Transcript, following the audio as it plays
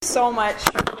so much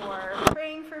for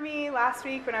praying for me last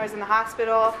week when I was in the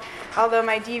hospital. Although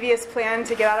my devious plan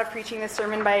to get out of preaching this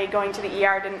sermon by going to the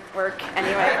ER didn't work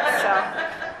anyway. So,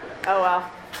 oh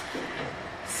well.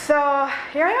 So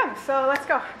here I am. So let's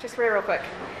go. Just pray real quick.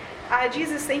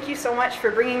 Jesus, thank you so much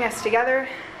for bringing us together.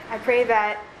 I pray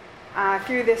that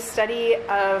through this study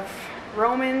of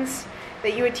Romans,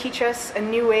 that you would teach us a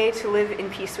new way to live in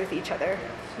peace with each other.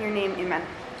 In your name, amen.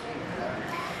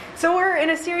 So we're in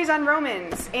a series on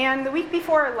Romans, and the week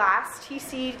before last,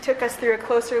 TC took us through a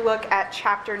closer look at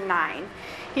chapter 9.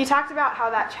 He talked about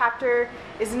how that chapter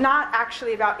is not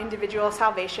actually about individual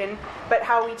salvation, but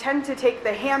how we tend to take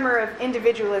the hammer of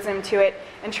individualism to it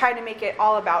and try to make it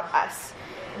all about us.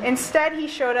 Instead, he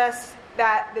showed us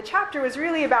that the chapter was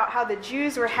really about how the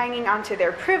Jews were hanging onto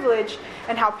their privilege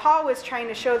and how Paul was trying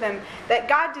to show them that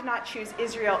God did not choose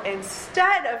Israel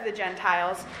instead of the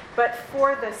Gentiles, but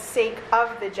for the sake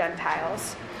of the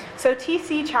Gentiles. So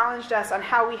TC challenged us on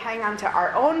how we hang on to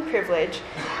our own privilege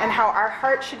and how our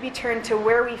heart should be turned to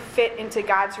where we fit into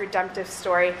God's redemptive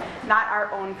story, not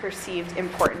our own perceived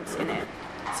importance in it.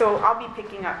 So I'll be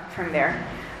picking up from there.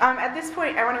 At this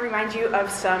point, I want to remind you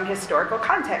of some historical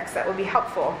context that will be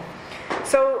helpful.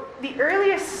 So the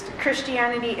earliest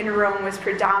Christianity in Rome was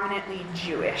predominantly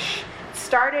Jewish. It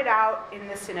started out in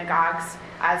the synagogues,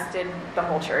 as did the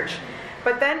whole church.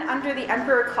 But then under the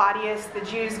Emperor Claudius, the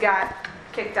Jews got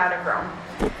kicked out of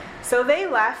Rome. So they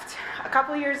left. A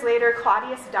couple years later,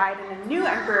 Claudius died and a new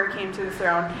emperor came to the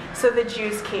throne, so the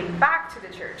Jews came back to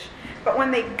the church. But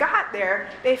when they got there,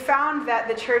 they found that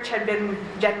the church had been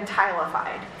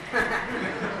Gentilified.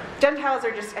 Gentiles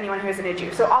are just anyone who isn't a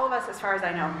Jew. So all of us, as far as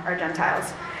I know, are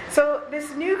Gentiles. So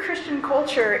this new Christian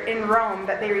culture in Rome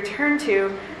that they returned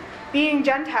to, being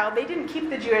Gentile, they didn't keep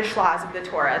the Jewish laws of the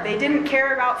Torah. They didn't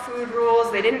care about food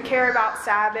rules. They didn't care about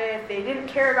Sabbath. They didn't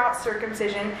care about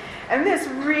circumcision. And this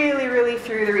really, really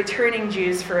threw the returning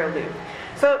Jews for a loop.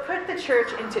 So it put the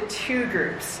church into two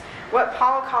groups, what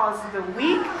Paul calls the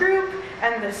weak group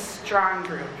and the strong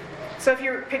group. So if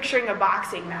you're picturing a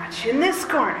boxing match, in this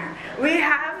corner, we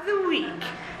have the weak.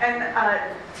 And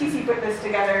TC put this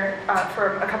together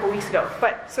for a couple weeks ago.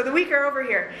 So the weak are over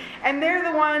here. And they're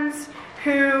the ones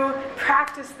who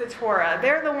practice the Torah.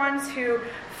 They're the ones who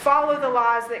follow the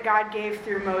laws that God gave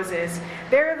through Moses.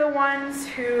 They're the ones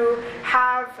who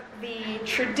have the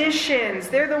traditions.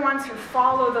 They're the ones who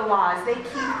follow the laws. They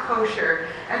keep kosher.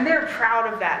 And they're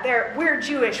proud of that. We're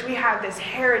Jewish. We have this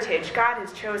heritage. God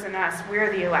has chosen us.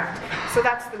 We're the elect. So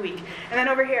that's the weak. And then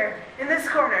over here, in this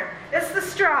corner, it's the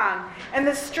strong. And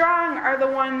the strong are the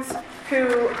ones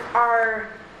who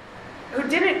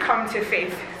didn't come to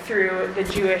faith through the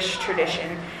Jewish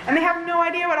tradition. And they have no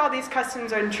idea what all these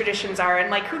customs and traditions are,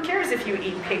 and who cares if you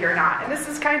eat pig or not? And this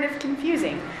is kind of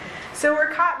confusing. So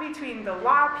we're caught between the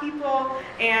law people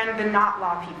and the not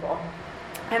law people.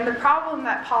 And the problem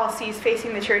that Paul sees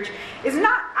facing the church is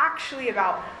not actually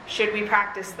about should we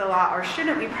practice the law or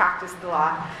shouldn't we practice the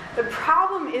law. The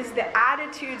problem is the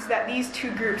attitudes that these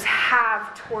two groups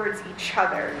have towards each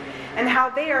other and how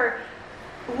they are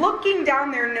looking down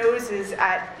their noses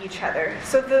at each other.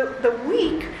 So the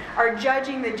weak are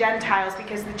judging the Gentiles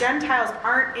because the Gentiles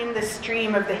aren't in the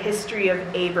stream of the history of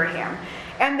Abraham.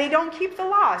 And they don't keep the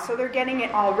law, so they're getting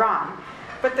it all wrong.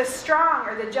 But the strong,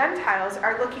 or the Gentiles,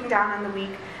 are looking down on the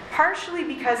weak, partially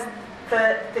because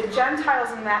the Gentiles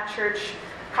in that church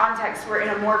context were in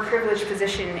a more privileged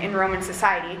position in Roman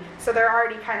society, so they're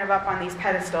already kind of up on these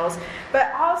pedestals.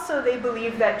 But also they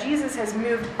believe that Jesus has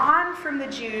moved on from the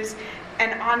Jews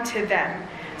and onto them.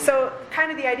 So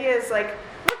kind of the idea is look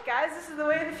guys, this is the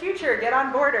way of the future. Get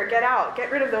on board or get out.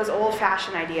 Get rid of those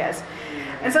old-fashioned ideas.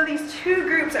 And so these two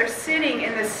groups are sitting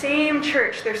in the same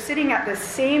church. They're sitting at the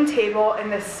same table in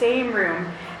the same room.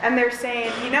 And they're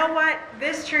saying, you know what?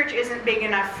 This church isn't big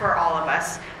enough for all of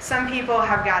us. Some people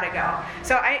have got to go.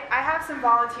 So I have some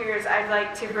volunteers I'd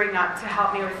like to bring up to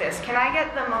help me with this. Can I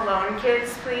get the Malone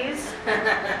kids, please?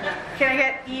 Can I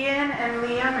get Ian and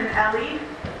Liam and Ellie?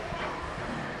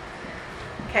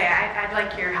 Okay, I'd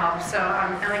like your help. So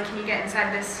Ellie, can you get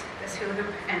inside this hula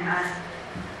hoop? And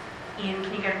Ian,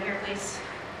 can you get in here, please?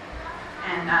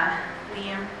 And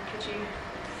Liam, could you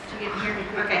get in here?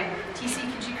 Okay,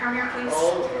 TC, could you come here, please?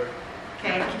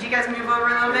 Okay, could you guys move over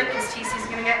a little bit because TC's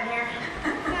going to get in here?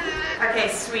 Okay,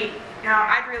 sweet. Now,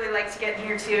 I'd really like to get in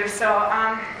here too. So,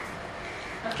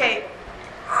 okay.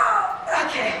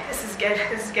 Okay, this is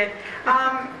good.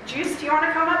 Juice, do you want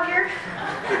to come up here?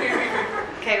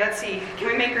 Okay, let's see. Can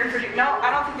we make room for Juice? No,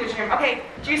 I don't think there's room. Okay,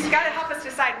 Juice, you got to help us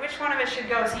decide which one of us should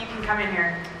go so you can come in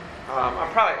here.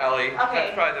 I'm probably Ellie.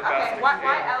 Okay. That's probably the best. Okay.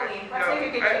 Why Ellie? Let's make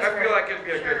a good case I for feel it. like it'd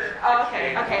be a good. Oh,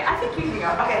 okay. I think you can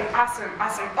go. Okay. Awesome.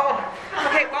 Oh.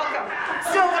 Okay. Welcome.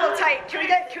 Still a little tight. Can we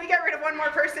get rid of one more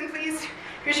person, please?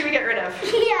 Who should we get rid of?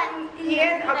 Ian.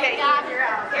 Okay. Ian, you're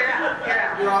out.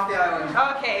 You're off the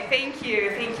island. Okay. Thank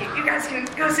you. You guys can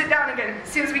go sit down again as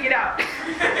soon as we get out.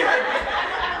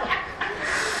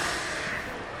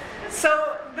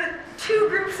 So the two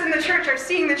groups in the church are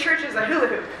seeing the church as a hula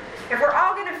hoop. If we're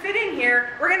all going to fit in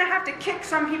here, we're going to have to kick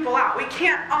some people out. We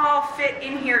can't all fit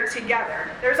in here together.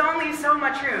 There's only so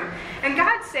much room. And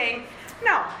God's saying,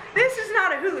 no, this is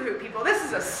not a hula hoop, people. This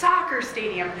is a soccer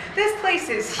stadium. This place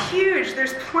is huge.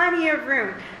 There's plenty of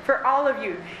room for all of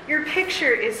you. Your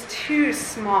picture is too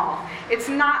small. It's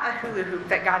not a hula hoop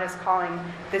that God is calling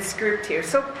this group to.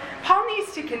 So Paul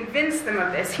needs to convince them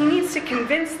of this. He needs to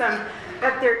convince them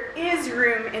that there is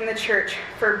room in the church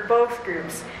for both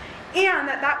groups. And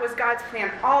that was God's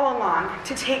plan all along,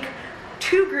 to take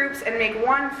two groups and make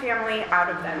one family out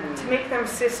of them, to make them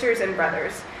sisters and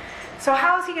brothers. So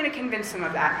how is he going to convince them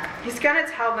of that? He's going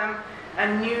to tell them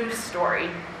a new story.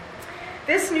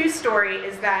 This new story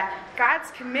is that God's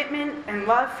commitment and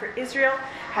love for Israel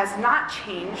has not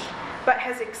changed, but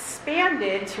has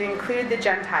expanded to include the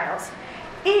Gentiles.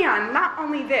 And not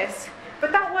only this,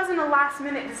 but that wasn't a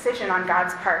last-minute decision on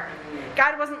God's part.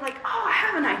 God wasn't like, oh, I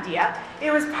have an idea.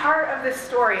 It was part of the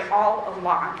story all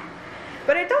along.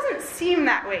 But it doesn't seem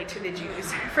that way to the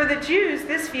Jews. For the Jews,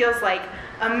 this feels like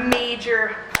a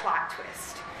major plot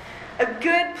twist. A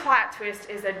good plot twist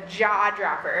is a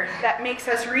jaw-dropper that makes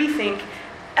us rethink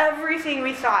everything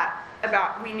we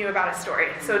knew about a story.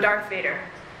 So Darth Vader,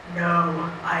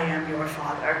 no, I am your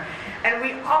father. And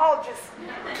we all just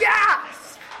gasp.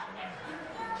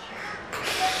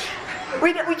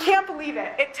 We can't believe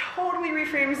it. It totally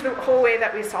reframes the whole way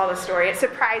that we saw the story. It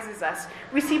surprises us.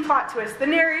 We see plot twists. The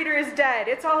narrator is dead.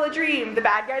 It's all a dream. The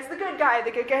bad guy's the good guy.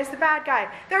 The good guy's the bad guy.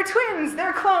 They're twins.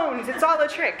 They're clones. It's all a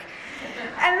trick.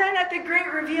 And then at the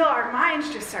great reveal, our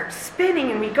minds just start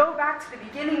spinning, and we go back to the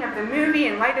beginning of the movie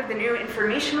in light of the new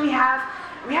information we have.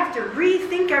 We have to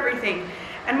rethink everything.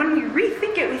 And when we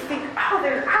rethink it, we think, oh,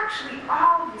 there's actually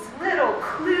all these little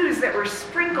clues that were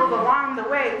sprinkled along the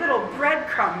way, little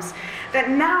breadcrumbs, that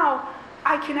now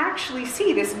I can actually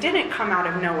see this didn't come out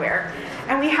of nowhere.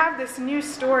 And we have this new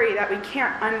story that we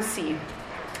can't unsee.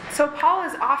 So Paul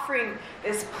is offering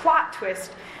this plot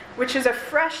twist, which is a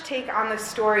fresh take on the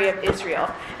story of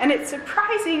Israel. And it's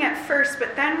surprising at first,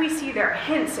 but then we see there are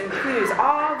hints and clues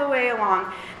all the way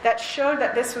along that showed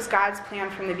that this was God's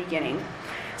plan from the beginning.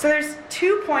 So there's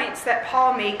 2 points that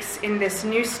Paul makes in this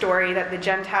new story that the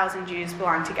Gentiles and Jews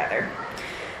belong together.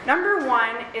 Number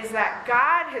 1 is that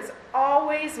God has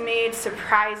always made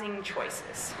surprising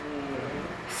choices.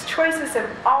 His choices have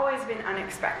always been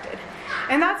unexpected.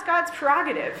 And that's God's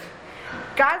prerogative.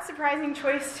 God's surprising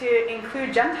choice to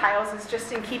include Gentiles is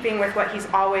just in keeping with what he's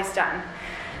always done.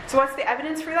 So what's the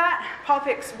evidence for that? Paul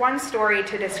picks one story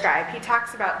to describe. He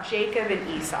talks about Jacob and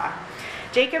Esau.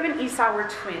 Jacob and Esau were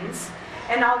twins.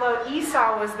 And although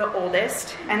Esau was the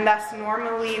oldest, and thus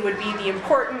normally would be the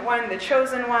important one, the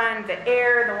chosen one, the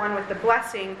heir, the one with the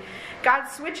blessing, God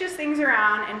switches things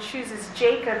around and chooses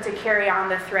Jacob to carry on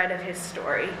the thread of his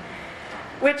story,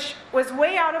 which was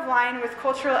way out of line with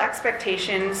cultural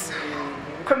expectations,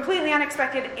 completely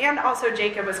unexpected, and also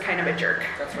Jacob was kind of a jerk.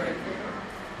 That's right.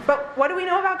 But what do we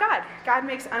know about God? God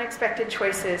makes unexpected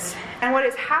choices. And what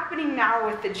is happening now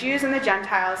with the Jews and the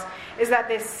Gentiles is that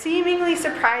this seemingly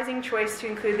surprising choice to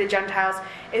include the Gentiles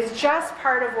is just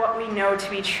part of what we know to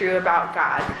be true about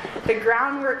God. The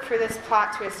groundwork for this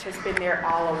plot twist has been there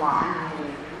all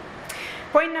along.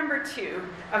 Point number 2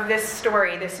 of this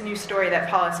story, this new story that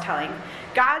Paul is telling.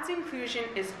 God's inclusion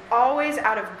is always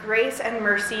out of grace and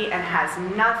mercy and has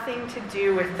nothing to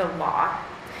do with the law.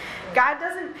 God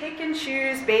doesn't pick and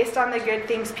choose based on the good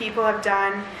things people have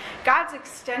done. God's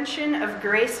extension of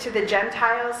grace to the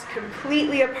Gentiles,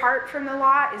 completely apart from the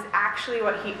law, is actually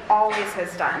what he always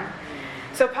has done.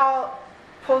 So Paul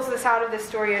pulls this out of the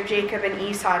story of Jacob and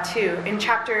Esau too. In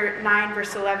chapter 9,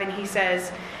 verse 11, he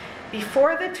says,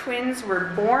 "Before the twins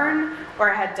were born or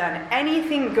had done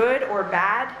anything good or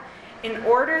bad, in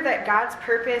order that God's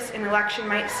purpose in election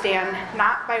might stand,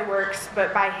 not by works,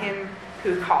 but by him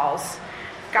who calls."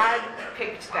 God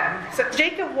picked them. So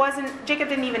Jacob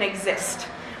didn't even exist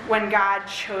when God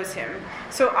chose him.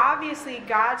 So obviously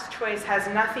God's choice has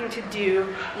nothing to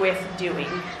do with doing.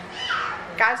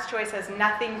 God's choice has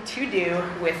nothing to do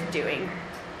with doing.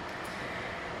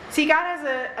 See, God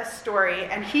has a story,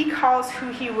 and he calls who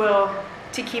he will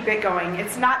to keep it going.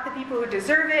 It's not the people who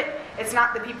deserve it. It's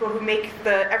not the people who make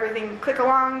everything click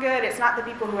along good. It's not the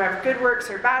people who have good works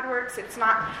or bad works. It's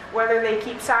not whether they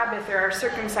keep Sabbath or are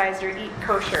circumcised or eat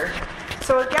kosher.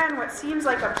 So again, what seems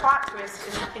like a plot twist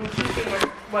is in keeping with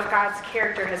what God's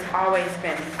character has always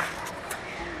been.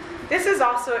 This is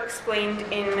also explained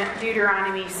in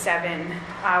Deuteronomy 7,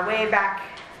 way back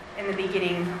in the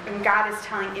beginning, when God is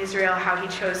telling Israel how he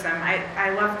chose them.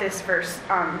 I love this verse,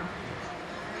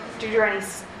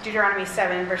 Deuteronomy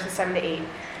 7, verses 7 to 8.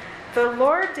 The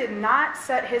Lord did not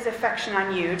set his affection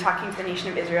on you, talking to the nation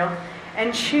of Israel,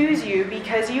 and choose you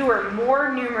because you were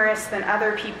more numerous than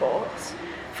other peoples,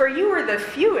 for you were the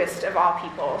fewest of all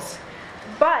peoples.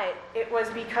 But it was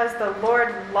because the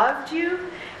Lord loved you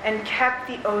and kept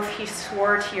the oath he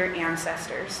swore to your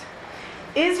ancestors.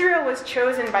 Israel was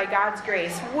chosen by God's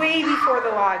grace way before the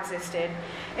law existed.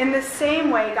 In the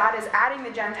same way, God is adding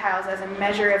the Gentiles as a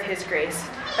measure of his grace.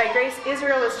 By grace,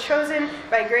 Israel was chosen.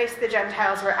 By grace, the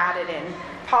Gentiles were added in.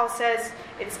 Paul says,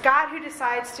 it's God who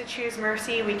decides to choose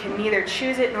mercy. We can neither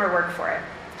choose it nor work for it.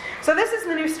 So this is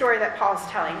the new story that Paul's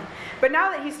telling. But now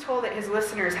that he's told it, his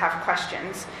listeners have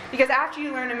questions. Because after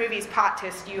you learn a movie's plot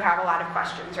twist, you have a lot of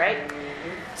questions, right?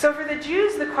 So for the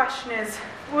Jews, the question is,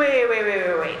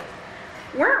 wait.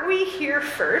 Weren't we here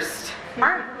first?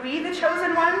 Aren't we the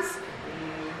chosen ones?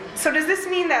 So does this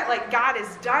mean that God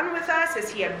is done with us? Is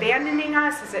he abandoning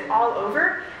us? Is it all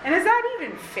over? And is that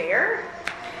even fair?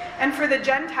 And for the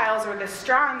Gentiles or the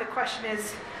strong, the question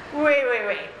is,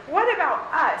 wait. What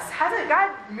about us? Hasn't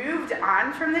God moved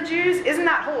on from the Jews? Isn't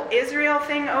that whole Israel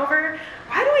thing over?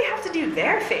 Why do we have to do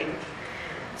their thing?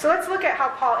 So let's look at how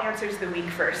Paul answers the weak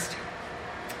first.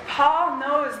 Paul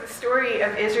knows the story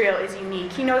of Israel is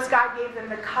unique. He knows God gave them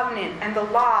the covenant and the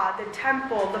law, the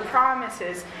temple, the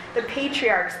promises, the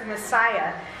patriarchs, the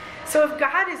Messiah. So if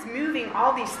God is moving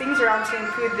all these things around to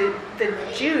include the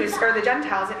Jews or the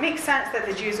Gentiles, it makes sense that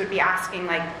the Jews would be asking,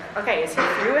 okay, is he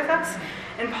through with us?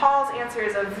 And Paul's answer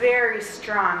is a very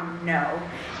strong no.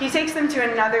 He takes them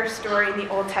to another story in the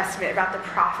Old Testament about the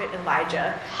prophet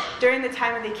Elijah. During the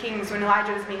time of the kings, when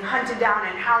Elijah was being hunted down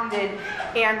and hounded,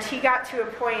 and he got to a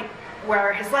point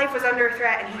where his life was under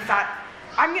threat, and he thought,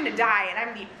 I'm going to die, and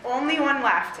I'm the only one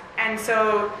left. And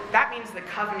so that means the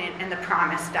covenant and the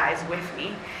promise dies with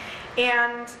me.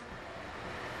 And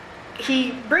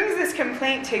he brings this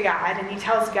complaint to God, and he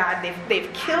tells God,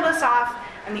 they've killed us off,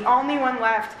 I'm the only one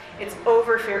left. It's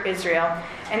over for Israel.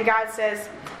 And God says,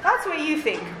 that's what you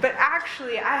think. But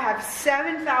actually, I have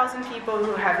 7,000 people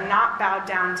who have not bowed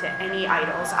down to any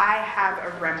idols. I have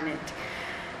a remnant.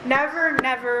 Never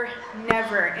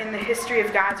in the history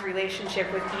of God's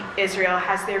relationship with Israel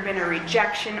has there been a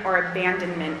rejection or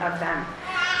abandonment of them.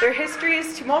 Their history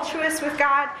is tumultuous with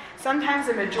God. Sometimes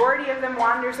a majority of them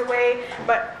wanders away,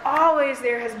 but always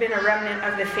there has been a remnant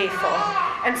of the faithful.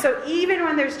 And so even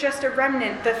when there's just a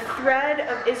remnant, the thread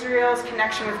of Israel's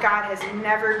connection with God has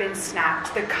never been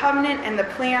snapped. The covenant and the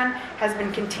plan has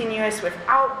been continuous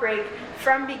without break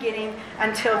from beginning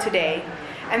until today.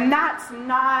 And that's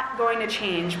not going to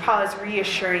change. Paul is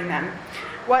reassuring them.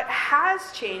 What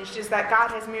has changed is that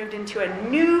God has moved into a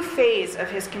new phase of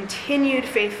his continued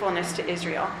faithfulness to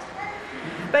Israel.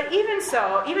 But even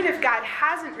so, even if God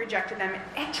hasn't rejected them,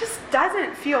 it just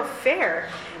doesn't feel fair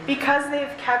because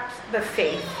they've kept the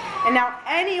faith. And now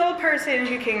any old person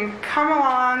who can come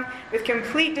along with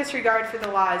complete disregard for the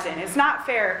law is in. It's not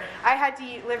fair. I had to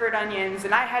eat livered onions,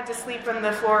 and I had to sleep on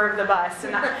the floor of the bus,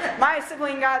 and my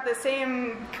sibling got the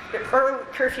same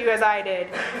curfew as I did.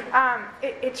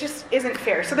 It just isn't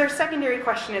fair. So their secondary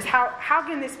question is, how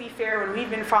can this be fair when we've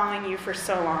been following you for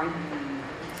so long?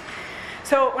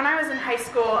 So when I was in high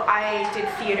school, I did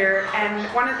theater, and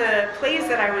one of the plays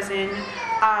that I was in,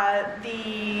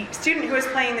 the student who was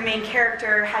playing the main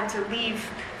character had to leave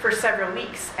for several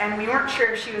weeks, and we weren't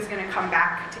sure if she was going to come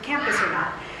back to campus or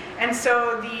not. And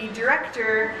so the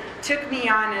director took me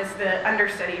on as the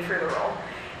understudy for the role.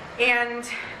 And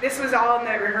this was all in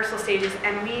the rehearsal stages,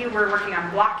 and we were working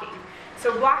on blocking.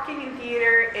 So blocking in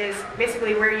theater is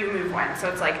basically where you move when. So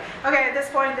it's like, okay, at this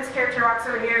point, this character walks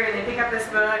over here, and they pick up this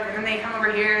book, and then they come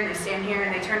over here, and they stand here,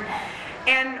 and they turn.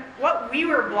 And what we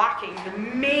were blocking, the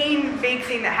main big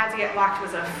thing that had to get blocked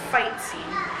was a fight scene.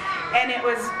 And it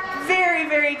was very,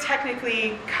 very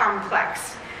technically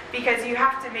complex, because you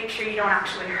have to make sure you don't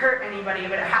actually hurt anybody,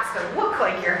 but it has to look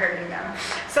like you're hurting them.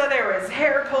 So there was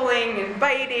hair pulling, and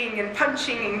biting, and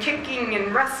punching, and kicking,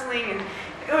 and wrestling, and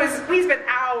we spent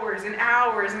hours and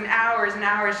hours and hours and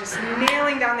hours just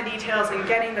nailing down the details and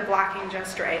getting the blocking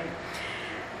just right.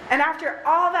 And after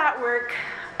all that work,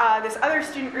 this other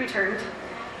student returned,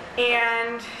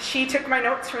 And she took my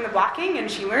notes from the blocking, and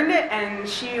she learned it, and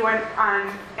she went on,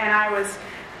 and I was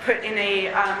put in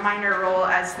a minor role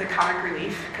as the comic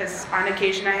relief, because on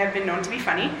occasion I have been known to be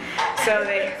funny, so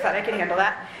they thought I could handle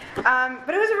that.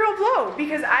 But it was a real blow,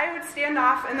 because I would stand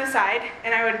off on the side,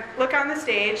 and I would look on the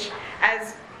stage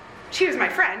as, she was my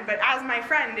friend, but as my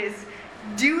friend is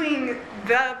doing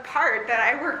the part that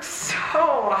I worked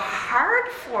so hard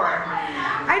for.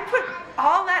 I put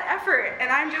all that effort,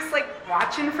 and I'm just like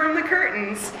watching from the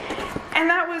curtains, and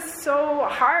that was so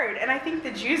hard. And I think the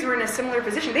Jews were in a similar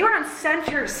position. They were on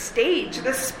center stage.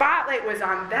 The spotlight was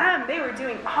on them. They were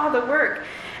doing all the work,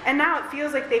 and now it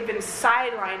feels like they've been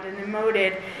sidelined and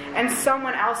demoted, and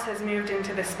someone else has moved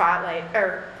into the spotlight,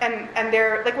 and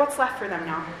they're like, what's left for them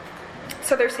now?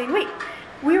 So they're saying, wait,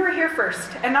 we were here first,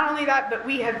 and not only that, but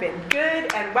we have been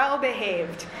good and well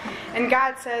behaved. And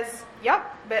God says,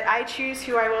 yep, but I choose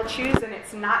who I will choose, and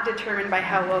it's not determined by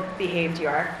how well behaved you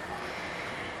are.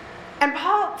 And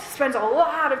Paul spends a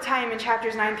lot of time in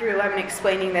chapters 9 through 11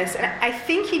 explaining this, and I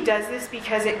think he does this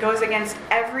because it goes against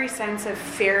every sense of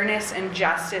fairness and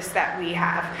justice that we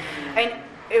have. And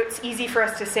it's easy for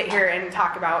us to sit here and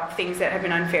talk about things that have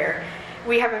been unfair.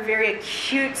 We have a very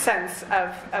acute sense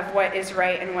of what is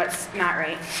right and what's not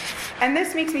right. And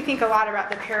this makes me think a lot about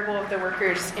the parable of the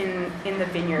workers in the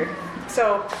vineyard.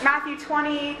 So Matthew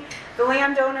 20, the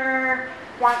landowner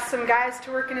wants some guys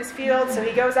to work in his field, so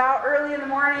he goes out early in the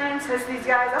morning, says to these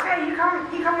guys, okay, you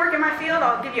come work in my field,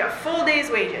 I'll give you a full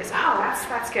day's wages. Oh,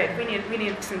 that's good. We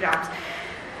need some jobs.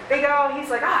 They go,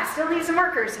 he's like, I still need some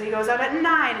workers. So he goes out at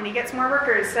 9 and he gets more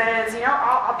workers, says,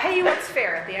 I'll pay you what's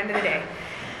fair at the end of the day.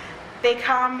 They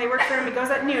come, they work for him, he goes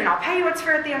at noon, I'll pay you what's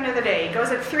fair at the end of the day. He goes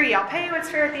at 3, I'll pay you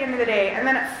what's fair at the end of the day. And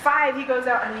then at 5, he goes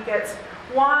out and he gets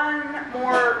one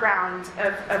more round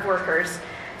of workers.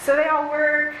 So they all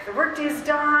work, the work day's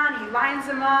done, he lines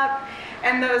them up,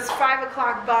 and those 5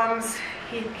 o'clock bums,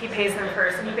 he pays them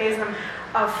first, and he pays them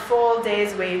a full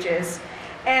day's wages.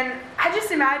 And I just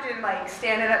imagine like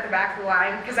standing at the back of the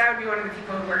line, because I would be one of the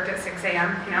people who worked at 6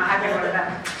 a.m., I'd be one of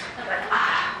them.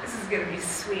 Like, this is going to be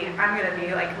sweet. I'm going to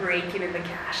be like raking in the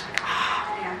cash. Like,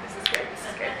 man, this is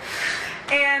good.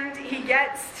 And he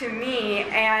gets to me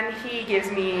and he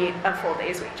gives me a full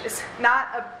day's wages. Not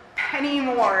a penny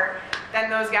more than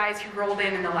those guys who rolled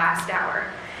in the last hour.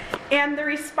 And the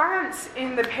response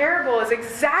in the parable is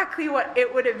exactly what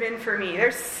it would have been for me.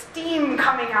 There's steam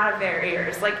coming out of their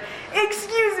ears. Like,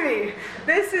 excuse me,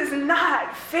 this is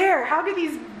not fair. How do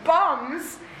these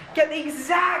bums get the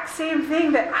exact same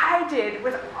thing that I did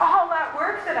with all that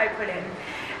work that I put in?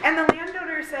 And the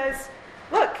landowner says,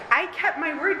 look, I kept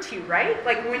my word to you, right?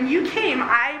 Like when you came,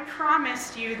 I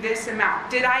promised you this amount.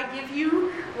 Did I give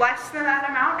you less than that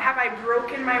amount? Have I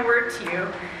broken my word to you?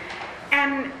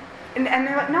 And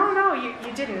they're like, no,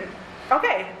 you didn't.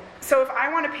 Okay, so if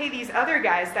I want to pay these other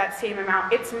guys that same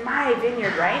amount, it's my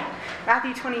vineyard, right?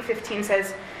 Matthew 20:15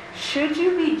 says, should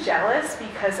you be jealous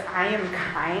because I am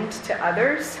kind to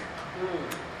others?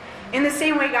 In the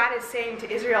same way God is saying to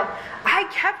Israel, I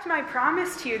kept my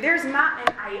promise to you. There's not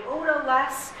an iota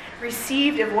less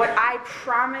received of what I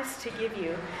promised to give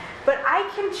you. But I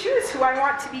can choose who I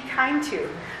want to be kind to.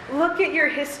 Look at your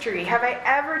history. Have I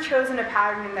ever chosen a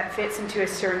pattern that fits into a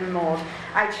certain mold?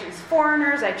 I choose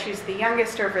foreigners. I choose the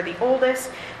youngest over the oldest.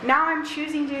 Now I'm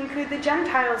choosing to include the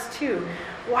Gentiles too.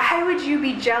 Why would you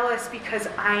be jealous because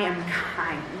I am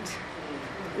kind?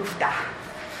 Oofda.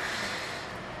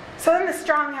 So then the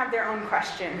strong have their own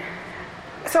question.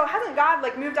 So hasn't God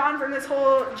moved on from this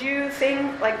whole Jew thing?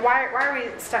 Why are we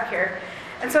stuck here?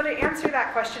 And so to answer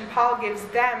that question, Paul gives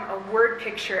them a word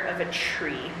picture of a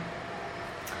tree.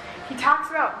 He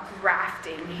talks about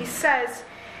grafting. He says,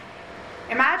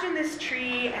 imagine this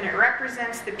tree and it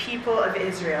represents the people of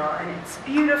Israel. And it's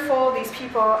beautiful. These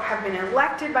people have been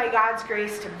elected by God's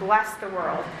grace to bless the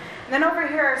world. And then over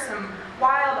here are some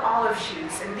wild olive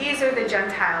shoots. And these are the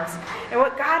Gentiles. And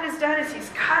what God has done is he's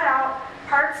cut out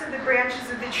parts of the branches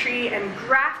of the tree and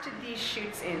grafted these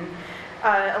shoots in.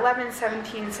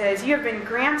 11:17 says, you have been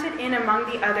granted in among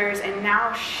the others and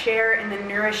now share in the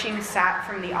nourishing sap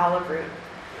from the olive root.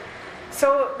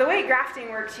 So the way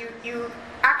grafting works, you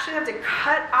actually have to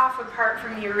cut off a part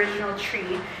from the original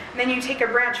tree. And then you take a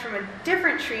branch from a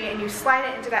different tree and you slide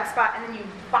it into that spot and then you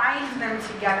bind them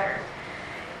together.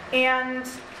 And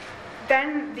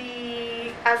then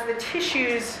as the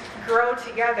tissues grow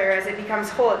together, as it becomes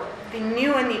whole, the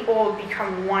new and the old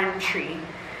become one tree.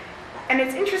 And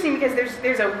it's interesting because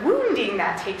there's a wounding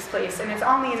that takes place, and it's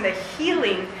only in the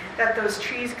healing that those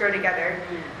trees grow together.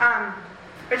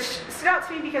 Which stood out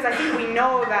to me because I think we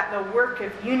know that the work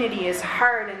of unity is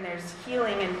hard, and there's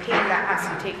healing and pain that has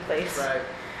to take place. Right.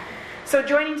 So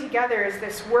joining together is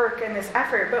this work and this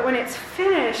effort. But when it's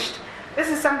finished, this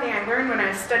is something I learned when I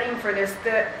was studying for this.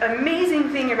 The amazing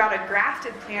thing about a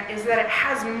grafted plant is that it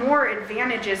has more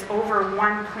advantages over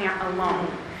one plant alone.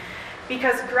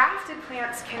 Because grafted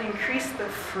plants can increase the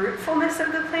fruitfulness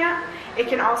of the plant. It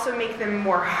can also make them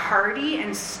more hardy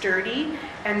and sturdy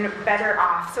and better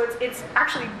off. So it's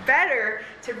actually better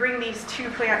to bring these two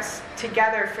plants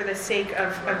together for the sake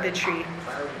of the tree.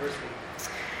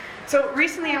 So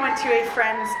recently I went to a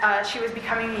friend's, she was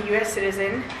becoming a U.S.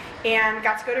 citizen, and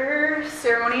got to go to her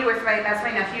ceremony with that's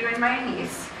my nephew and my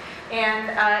niece. And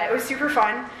it was super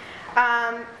fun.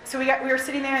 So we were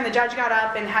sitting there, and the judge got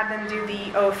up and had them do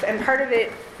the oath. And part of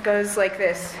it goes like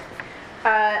this.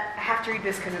 I have to read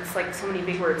this because it's like so many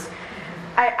big words.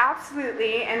 I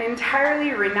absolutely and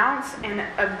entirely renounce and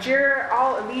abjure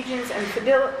all allegiance and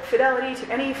fidelity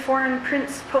to any foreign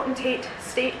prince, potentate,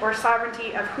 state, or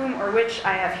sovereignty of whom or which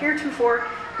I have heretofore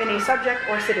been a subject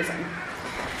or citizen.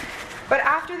 But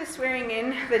after the swearing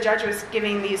in, the judge was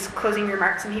giving these closing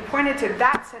remarks, and he pointed to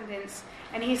that sentence,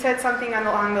 and he said something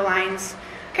along the lines,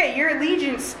 okay, your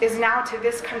allegiance is now to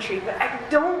this country, but I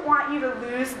don't want you to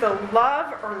lose the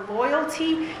love or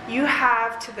loyalty you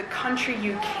have to the country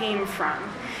you came from.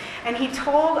 And he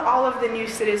told all of the new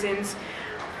citizens,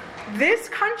 this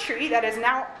country that is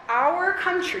now our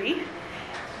country,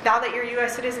 now that you're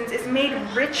U.S. citizens, is made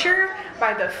richer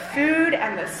by the food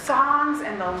and the songs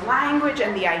and the language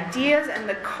and the ideas and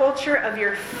the culture of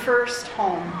your first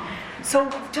home. So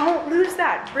don't lose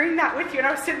that. Bring that with you. And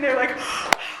I was sitting there like,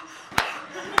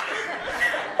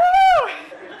 woo!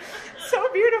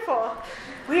 So beautiful.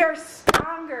 We are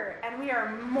stronger and we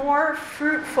are more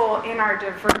fruitful in our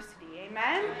diversity.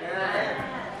 Amen? Amen.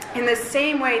 In the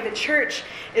same way, the church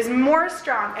is more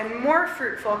strong and more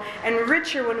fruitful and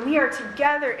richer when we are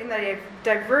together in the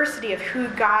diversity of who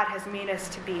God has made us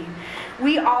to be.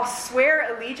 We all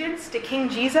swear allegiance to King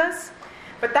Jesus,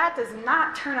 but that does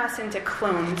not turn us into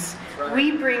clones. Right.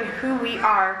 We bring who we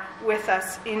are with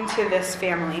us into this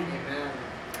family. Amen.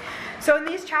 So in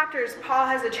these chapters, Paul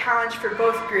has a challenge for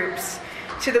both groups.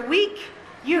 To the weak,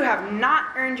 you have not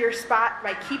earned your spot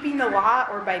by keeping the law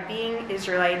or by being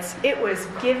Israelites. It was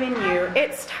given you.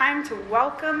 It's time to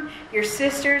welcome your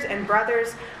sisters and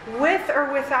brothers with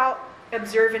or without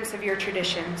observance of your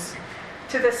traditions.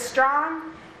 To the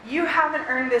strong, you haven't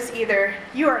earned this either.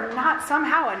 You are not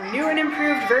somehow a new and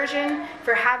improved version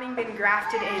for having been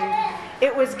grafted in.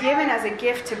 It was given as a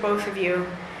gift to both of you.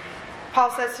 Paul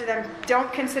says to them,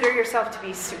 don't consider yourself to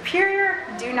be superior.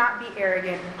 Do not be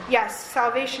arrogant. Yes,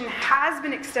 salvation has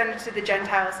been extended to the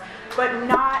Gentiles, but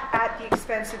not at the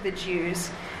expense of the Jews.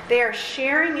 They are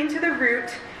sharing into the root,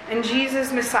 and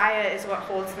Jesus, Messiah, is what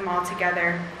holds them all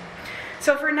together.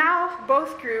 So for now,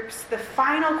 both groups, the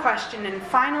final question and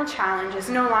final challenge is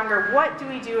no longer what do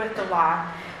we do with the law?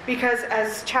 Because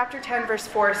as chapter 10, verse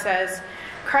 4 says,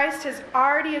 Christ has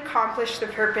already accomplished the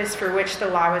purpose for which the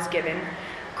law was given.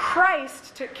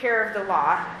 Christ took care of the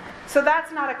law. So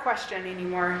that's not a question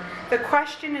anymore. The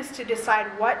question is to decide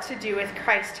what to do with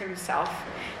Christ himself.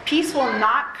 Peace will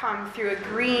not come through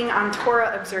agreeing on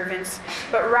Torah observance,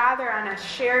 but rather on a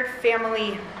shared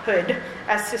familyhood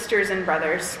as sisters and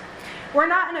brothers. We're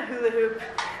not in a hula hoop.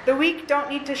 The weak don't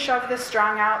need to shove the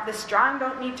strong out. The strong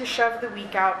don't need to shove the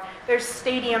weak out. There's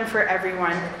stadium for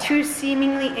everyone. Two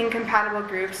seemingly incompatible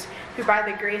groups who by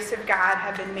the grace of God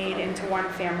have been made into one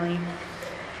family.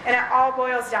 And it all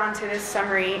boils down to this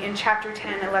summary in chapter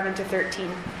 10, 11 to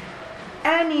 13.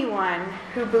 Anyone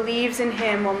who believes in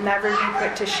him will never be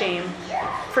put to shame,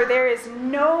 for there is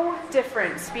no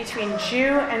difference between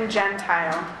Jew and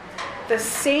Gentile. The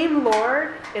same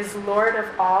Lord is Lord of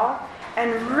all,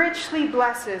 and richly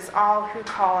blesses all who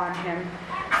call on him.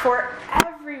 For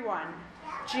everyone,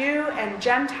 Jew and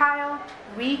Gentile,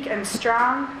 weak and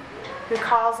strong, who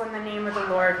calls on the name of the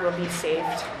Lord will be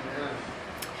saved.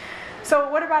 So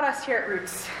what about us here at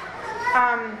Roots?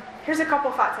 Here's a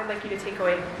couple thoughts I'd like you to take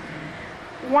away.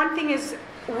 One thing is,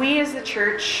 we as the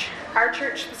church, our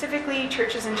church specifically,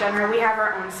 churches in general, we have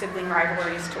our own sibling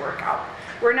rivalries to work out.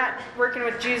 We're not working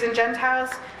with Jews and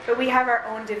Gentiles, but we have our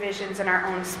own divisions and our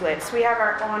own splits. We have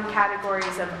our own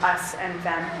categories of us and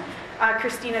them.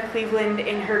 Christina Cleveland,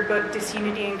 in her book,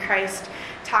 Disunity in Christ,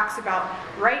 talks about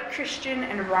right Christian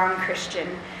and wrong Christian.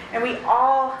 And we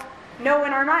all know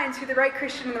in our minds who the right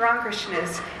Christian and the wrong Christian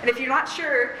is. And if you're not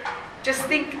sure, just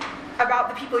think about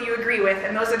the people you agree with,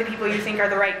 and those are the people you think are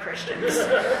the right Christians.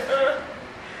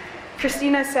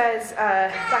 Christina says,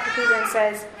 Dr. Cleveland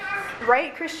says,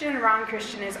 right Christian and wrong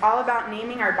Christian is all about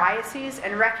naming our biases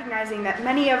and recognizing that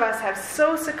many of us have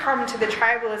so succumbed to the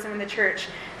tribalism in the church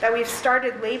that we've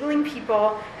started labeling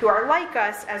people who are like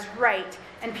us as right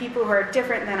and people who are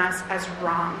different than us as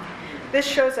wrong. This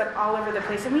shows up all over the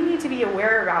place, and we need to be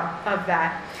aware of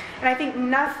that. And I think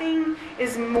nothing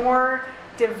is more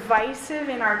divisive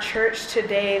in our church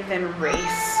today than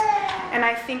race. And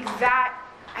I think that,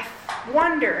 I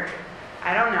wonder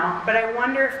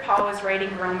if Paul was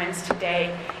writing Romans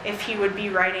today, if he would be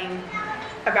writing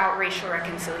about racial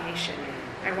reconciliation.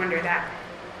 I wonder that.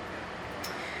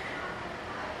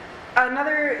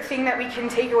 Another thing that we can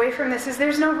take away from this is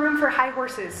there's no room for high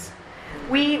horses.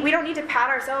 We don't need to pat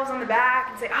ourselves on the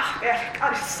back and say, oh, man,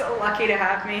 God is so lucky to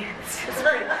have me. It's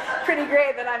pretty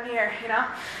great that I'm here, you know.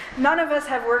 None of us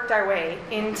have worked our way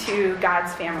into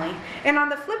God's family. And on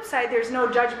the flip side, there's no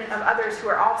judgment of others who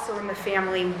are also in the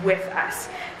family with us.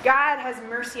 God has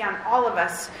mercy on all of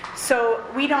us, so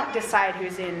we don't decide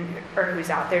who's in or who's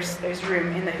out. There's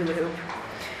room in the hula hoop.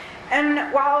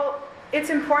 And while it's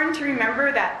important to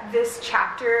remember that these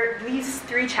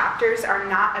 3 chapters are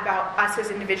not about us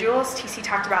as individuals. TC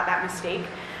talked about that mistake.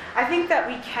 I think that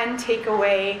we can take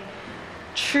away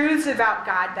truths about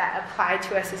God that apply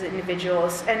to us as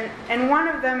individuals. And one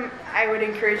of them I would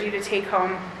encourage you to take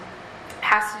home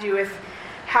has to do with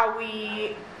how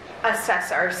we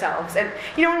assess ourselves. And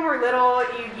you know, when we're little,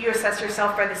 you assess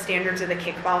yourself by the standards of the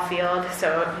kickball field.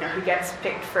 So, you know, who gets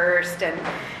picked first, and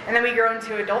then we grow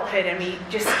into adulthood and we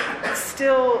just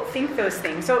still think those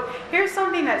things. So here's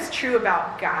something that's true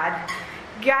about God.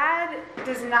 God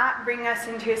does not bring us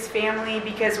into his family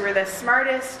because we're the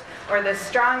smartest or the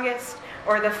strongest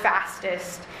or the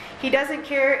fastest. He doesn't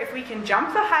care if we can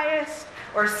jump the highest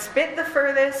or spit the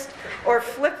furthest, or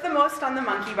flip the most on the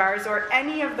monkey bars, or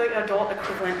any of the adult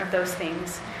equivalent of those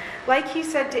things. Like he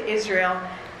said to Israel,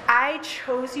 I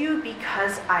chose you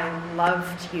because I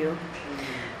loved you.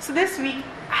 So this week,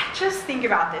 I just think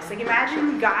about this. Like,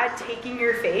 imagine God taking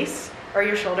your face, or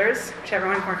your shoulders, whichever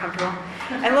one's more comfortable,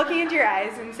 and looking into your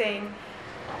eyes and saying,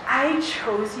 I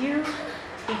chose you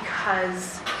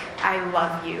because I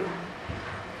love you.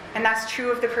 And that's true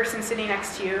of the person sitting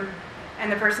next to you,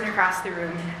 and the person across the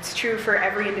room. It's true for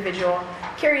every individual.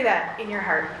 Carry that in your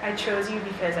heart. I chose you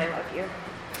because I love you.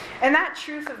 And that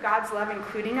truth of God's love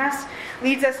including us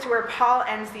leads us to where Paul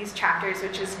ends these chapters,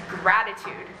 which is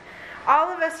gratitude.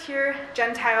 All of us here,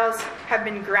 Gentiles, have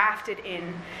been grafted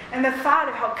in. And the thought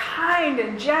of how kind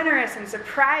and generous and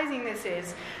surprising this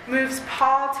is moves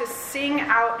Paul to sing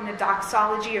out in a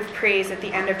doxology of praise at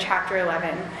the end of chapter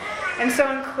 11. And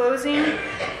so in closing,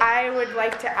 I would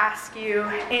like to ask you,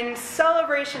 in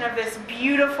celebration of this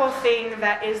beautiful thing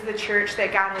that is the church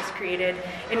that God has created,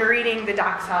 in reading the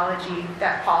doxology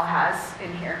that Paul has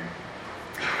in here.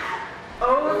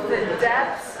 Oh, the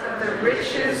depths of the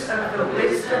riches of the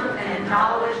wisdom and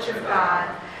knowledge of God,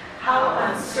 how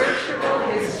unsearchable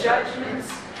his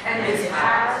judgments and his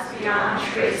paths beyond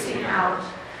tracing out.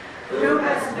 Who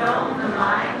has known the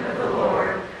mind of the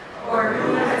Lord, or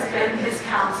who has been his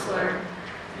counselor?